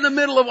right in the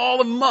middle of all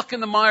the muck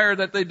and the mire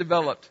that they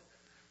developed.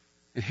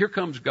 And here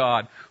comes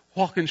God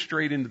walking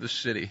straight into the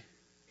city.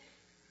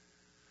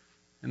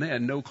 And they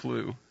had no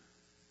clue.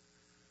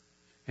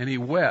 And he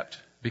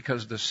wept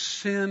because the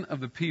sin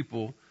of the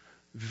people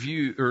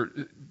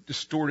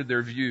distorted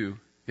their view.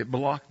 It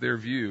blocked their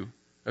view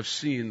of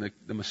seeing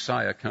the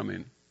Messiah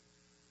coming.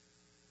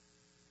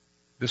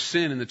 The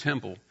sin in the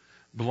temple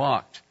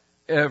blocked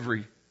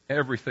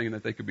everything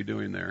that they could be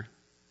doing there.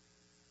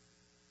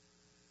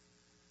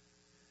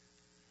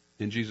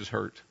 And Jesus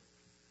hurt.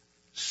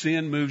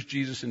 Sin moves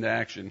Jesus into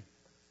action.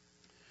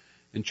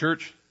 In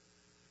church,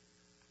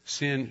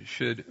 sin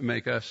should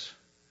make us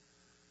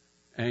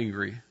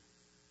angry.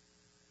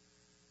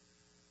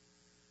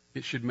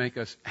 It should make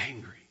us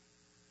angry.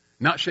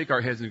 Not shake our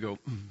heads and go,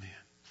 man,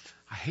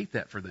 I hate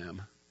that for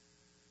them.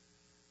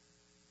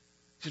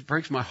 It just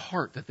breaks my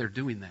heart that they're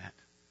doing that.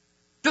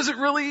 Does it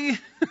really?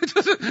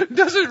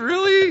 Does it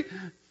really?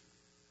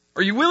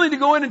 Are you willing to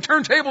go in and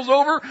turn tables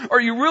over? Are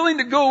you willing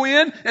to go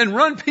in and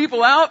run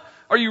people out?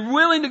 Are you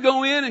willing to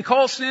go in and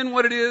call sin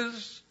what it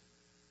is?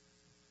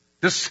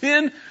 Does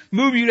sin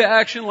move you to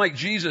action like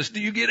Jesus?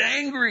 Do you get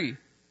angry?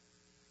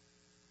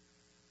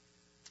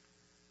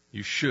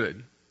 You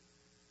should.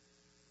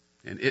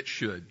 And it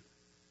should.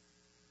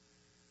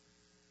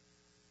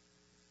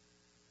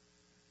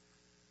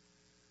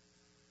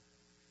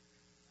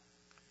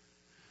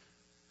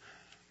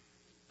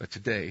 But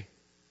today,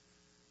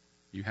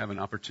 you have an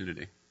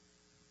opportunity.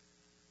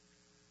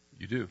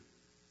 You do.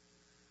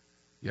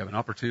 You have an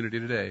opportunity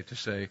today to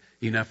say,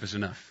 enough is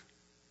enough.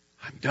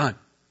 I'm done.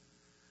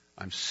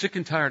 I'm sick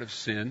and tired of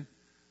sin.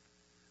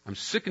 I'm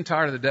sick and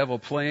tired of the devil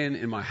playing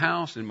in my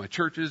house, in my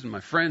churches, in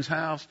my friend's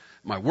house,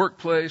 my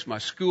workplace, my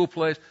school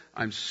place.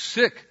 I'm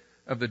sick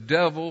of the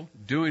devil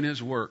doing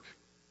his work.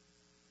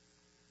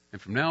 And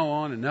from now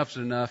on, enough's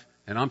enough,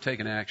 and I'm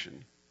taking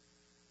action.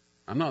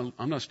 I'm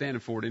not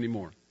standing for it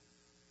anymore.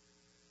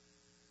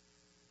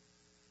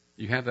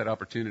 You have that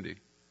opportunity.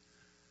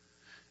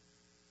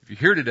 If you're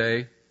here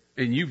today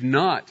and you've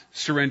not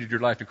surrendered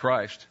your life to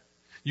Christ,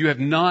 you have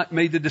not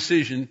made the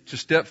decision to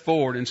step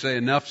forward and say,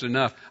 enough's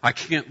enough. I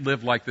can't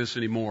live like this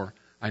anymore.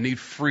 I need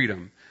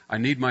freedom. I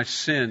need my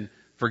sin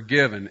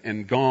forgiven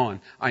and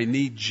gone. I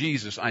need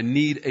Jesus. I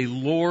need a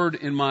Lord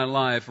in my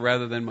life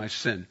rather than my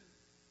sin.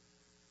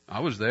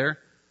 I was there.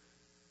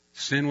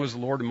 Sin was the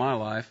Lord in my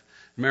life.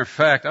 As a matter of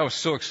fact, I was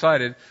so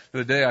excited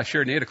the day I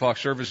shared in the 8 o'clock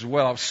service as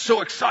well. I was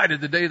so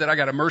excited the day that I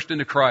got immersed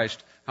into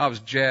Christ. I was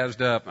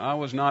jazzed up. I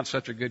was not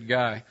such a good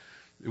guy.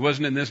 It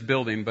wasn't in this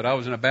building, but I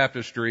was in a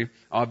baptistry,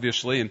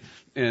 obviously,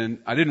 and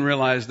I didn't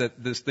realize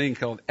that this thing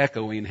called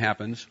echoing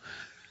happens.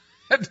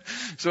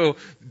 So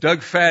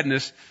Doug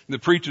Fadness, the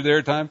preacher there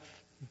at the time,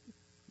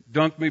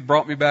 dunked me,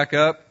 brought me back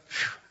up.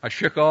 I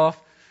shook off,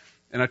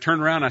 and I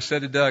turned around and I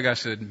said to Doug, I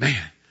said,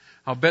 man,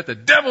 I'll bet the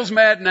devil's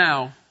mad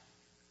now.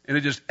 And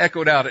it just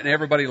echoed out and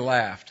everybody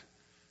laughed.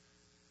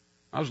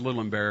 I was a little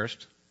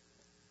embarrassed,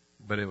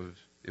 but it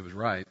was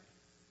right.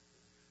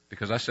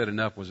 Because I said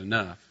enough was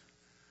enough.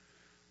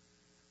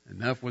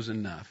 Enough was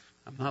enough.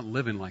 I'm not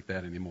living like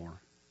that anymore.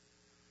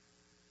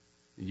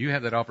 And you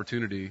have that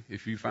opportunity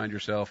if you find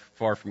yourself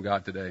far from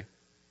God today.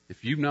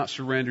 If you've not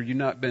surrendered, you've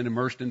not been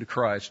immersed into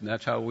Christ, and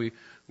that's how we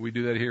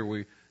do that here.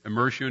 We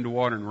immerse you into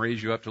water and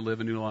raise you up to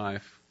live a new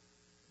life.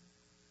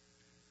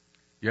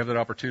 You have that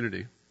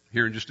opportunity.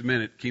 Here in just a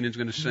minute, Keenan's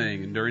going to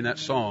sing, and during that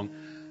song,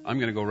 I'm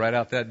going to go right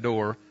out that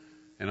door,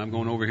 and I'm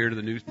going over here to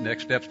the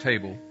Next Steps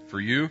table. For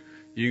you,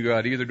 You can go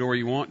out either door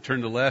you want,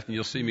 turn to the left, and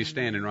you'll see me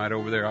standing right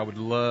over there. I would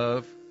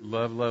love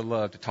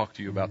to talk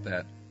to you about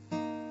that.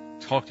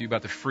 Talk to you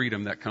about the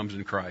freedom that comes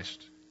in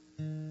Christ.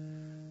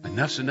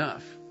 Enough's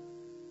enough.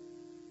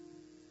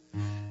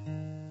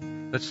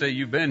 Let's say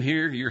you've been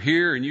here, you're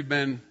here, and you've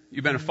been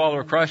a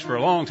follower of Christ for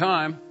a long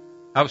time.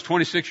 I was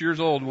 26 years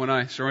old when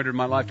I surrendered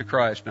my life to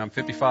Christ. Now I'm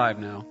 55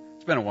 now.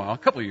 It's been a while, a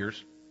couple of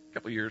years.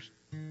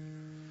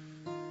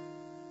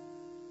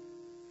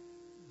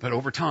 But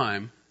over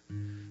time,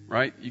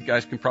 right, you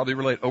guys can probably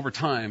relate, over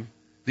time,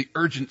 the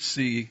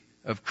urgency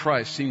of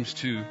Christ seems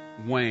to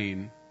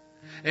wane.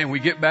 And we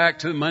get back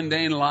to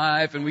mundane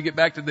life, and we get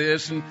back to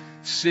this, and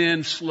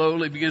sin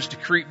slowly begins to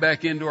creep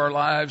back into our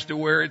lives to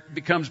where it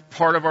becomes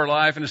part of our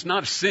life, and it's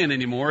not a sin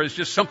anymore. It's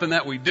just something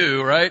that we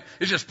do, right?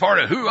 It's just part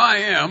of who I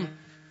am.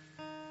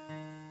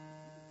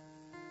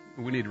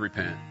 We need to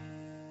repent.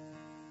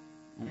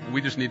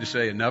 We just need to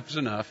say enough is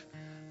enough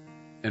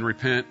and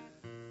repent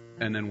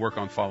and then work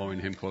on following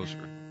Him closer.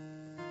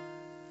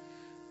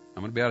 I'm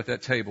going to be out at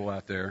that table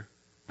out there,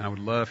 and I would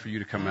love for you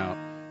to come out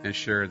and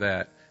share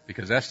that,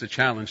 because that's the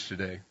challenge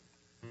today.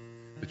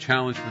 The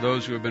challenge for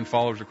those who have been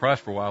followers of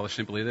Christ for a while is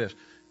simply this.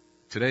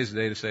 Today's the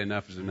day to say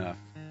enough is enough.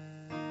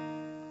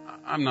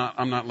 I'm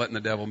not letting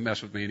the devil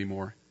mess with me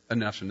anymore.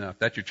 Enough's enough.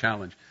 That's your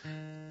challenge.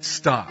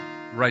 Stop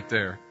right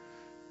there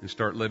and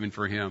start living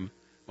for Him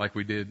like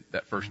we did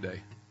that first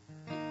day.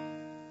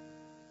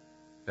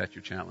 That's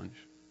your challenge.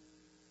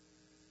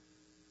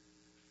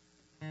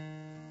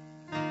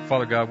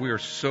 Father God, we are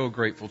so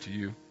grateful to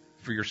You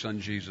for Your Son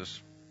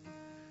Jesus.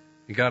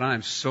 And God, I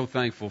am so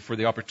thankful for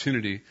the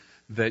opportunity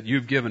that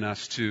You've given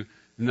us to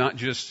not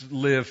just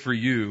live for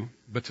You,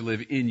 but to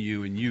live in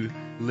You and You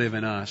live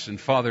in us. And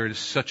Father, it is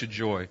such a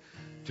joy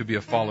to be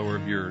a follower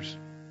of Yours.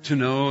 To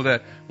know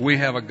that we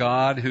have a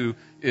God who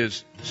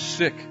is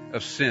sick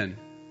of sin,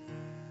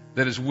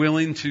 that is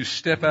willing to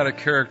step out of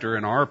character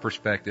in our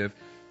perspective,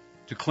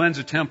 to cleanse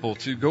a temple,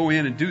 to go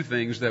in and do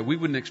things that we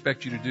wouldn't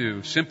expect You to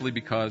do simply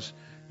because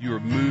You are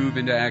moved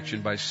into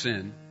action by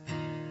sin.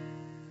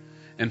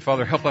 And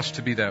Father, help us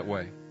to be that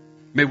way.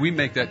 May we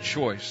make that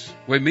choice.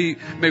 May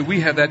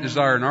we have that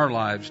desire in our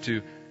lives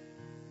to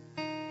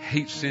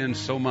hate sin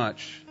so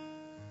much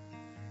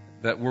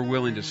that we're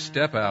willing to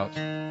step out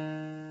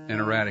and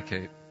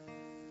eradicate.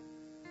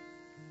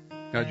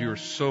 God, You are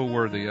so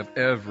worthy of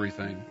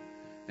everything,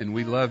 and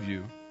we love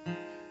You,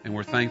 and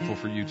we're thankful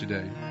for You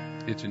today.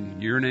 It's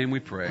in Your name we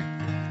pray.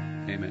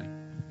 Amen.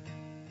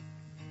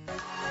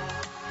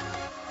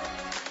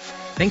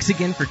 Thanks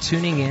again for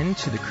tuning in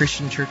to the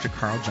Christian Church of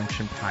Carl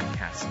Junction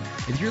podcast.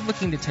 If you're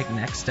looking to take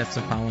next steps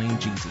of following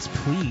Jesus,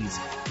 please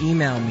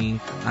email me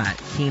at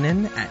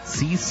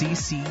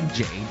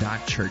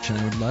keenan@cccj.church, and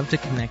I would love to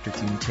connect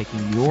with you in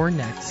taking your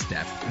next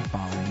step in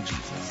following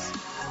Jesus.